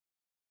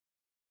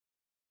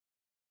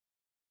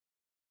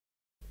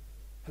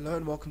Hello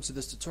and welcome to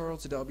this tutorial.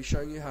 Today I'll be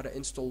showing you how to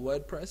install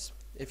WordPress.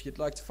 If you'd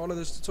like to follow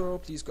this tutorial,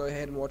 please go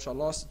ahead and watch our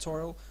last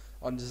tutorial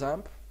on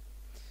XAMPP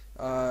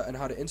and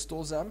how to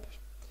install XAMPP.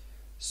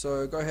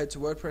 So go ahead to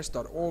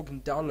wordpress.org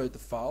and download the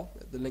file.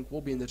 The link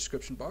will be in the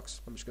description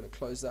box. I'm just going to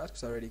close that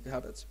because I already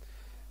have it.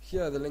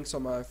 Here the link's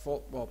on my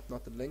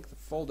the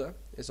folder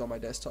is on my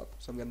desktop.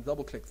 So I'm going to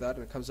double click that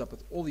and it comes up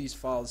with all these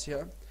files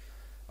here.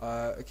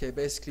 Okay,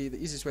 basically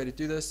the easiest way to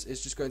do this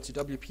is just go into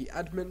WP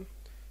admin.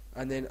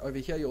 And then over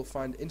here you'll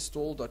find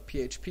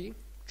install.php,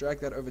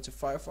 drag that over to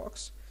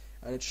Firefox,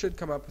 and it should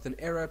come up with an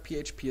error,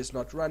 PHP is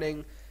not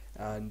running,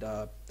 and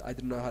I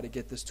didn't know how to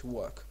get this to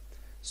work.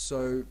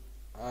 So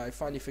I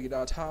finally figured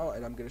out how,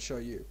 and I'm going to show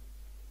you.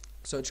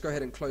 So just go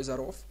ahead and close that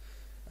off,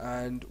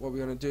 and what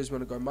we're going to do is we're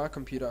going to go My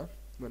Computer,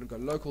 we're going to go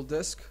Local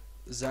Disk,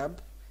 XAMPP,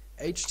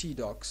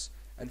 htdocs,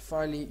 and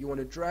finally you want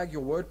to drag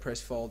your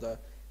WordPress folder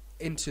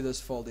into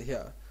this folder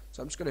here.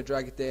 So I'm just going to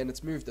drag it there and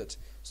it's moved it.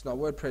 So now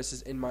WordPress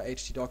is in my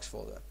htdocs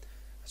folder.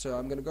 So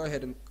I'm going to go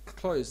ahead and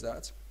close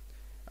that.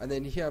 And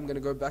then here I'm going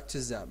to go back to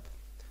XAMPP.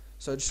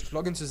 So just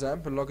log into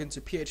XAMPP and log into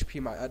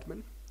PHP my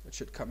admin. It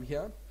should come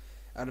here.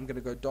 And I'm going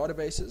to go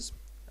databases.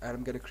 And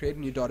I'm going to create a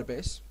new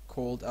database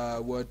called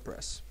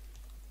WordPress.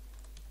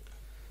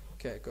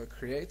 Okay, go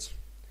create.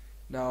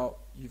 Now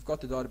you've got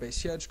the database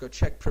here. Just go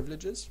check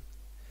privileges.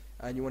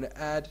 And you want to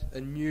add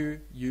a new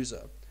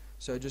user.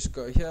 So just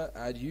go here,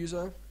 add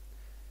user.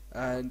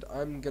 And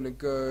I'm gonna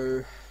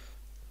go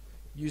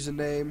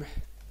username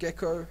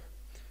Gecko,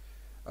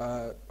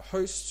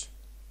 host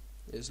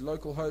is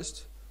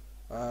localhost.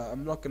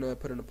 I'm not gonna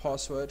put in a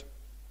password,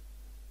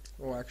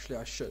 or actually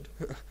I should.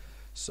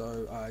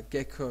 So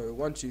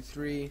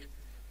Gecko123,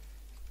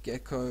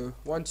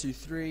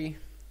 Gecko123.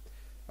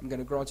 I'm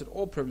gonna grant it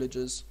all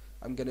privileges.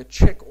 I'm gonna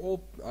check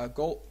all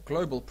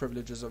global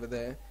privileges over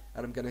there,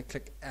 and I'm gonna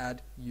click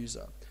add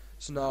user.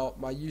 So now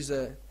my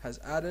user has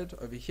added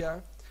over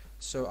here.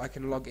 So I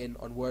can log in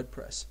on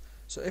WordPress.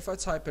 So if I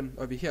type in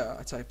over here,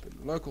 I type in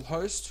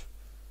localhost,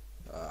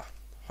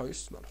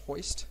 host, not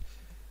hoist,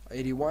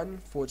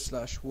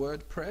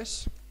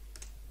 81/WordPress.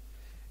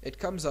 It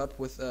comes up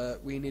with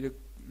we need to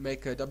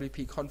make a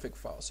WP config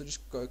file. So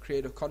just go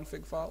create a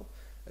config file.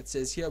 It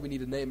says here we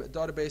need a name, a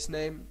database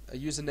name, a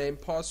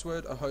username,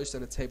 password, a host,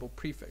 and a table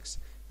prefix.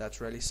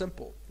 That's really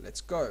simple.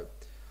 Let's go.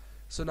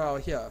 So now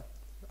here.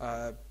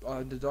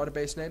 On the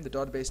database name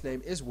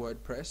is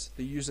WordPress.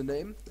 The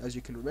username, as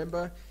you can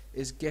remember,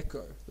 is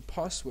Gecko. The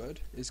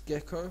password is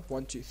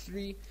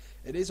Gecko123.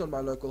 It is on my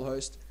local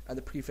host, and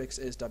the prefix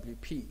is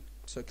WP.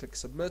 So click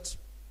submit,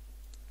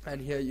 and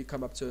here you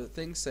come up to a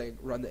thing saying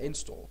run the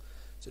install.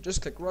 So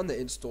just click run the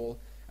install,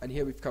 and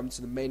here we've come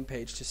to the main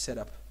page to set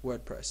up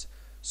WordPress.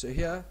 So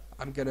here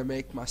I'm going to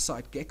make my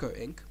site Gecko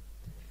Inked.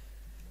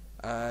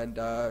 And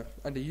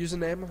under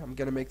username, I'm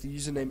going to make the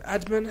username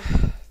admin.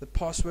 The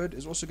password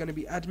is also going to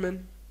be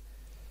admin,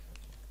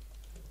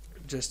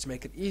 just to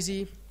make it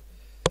easy.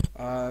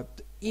 The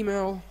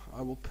email,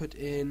 I will put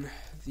in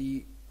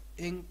the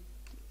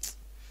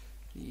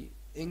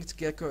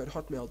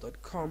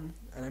inkedgecko@hotmail.com,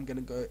 and I'm going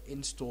to go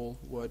install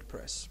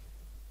WordPress.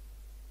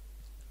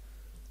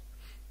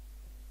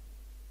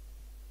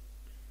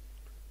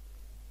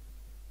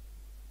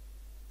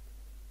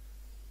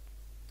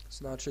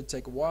 So now it should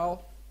take a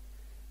while.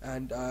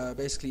 And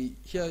basically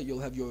here you'll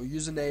have your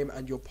username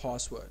and your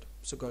password,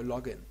 so go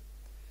log in.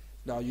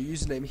 Now your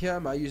username here,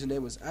 my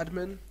username was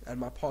admin and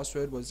my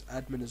password was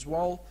admin as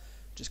well.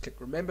 Just click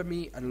remember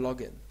me and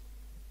log in,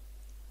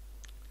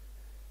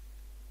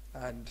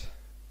 and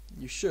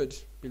you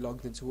should be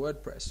logged into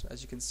WordPress,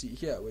 as you can see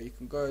here, where you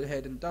can go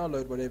ahead and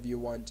download whatever you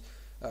want,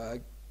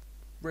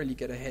 really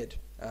get ahead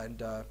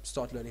and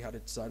start learning how to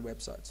design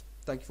websites.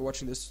 Thank you for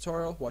watching this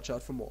tutorial. Watch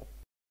out for more.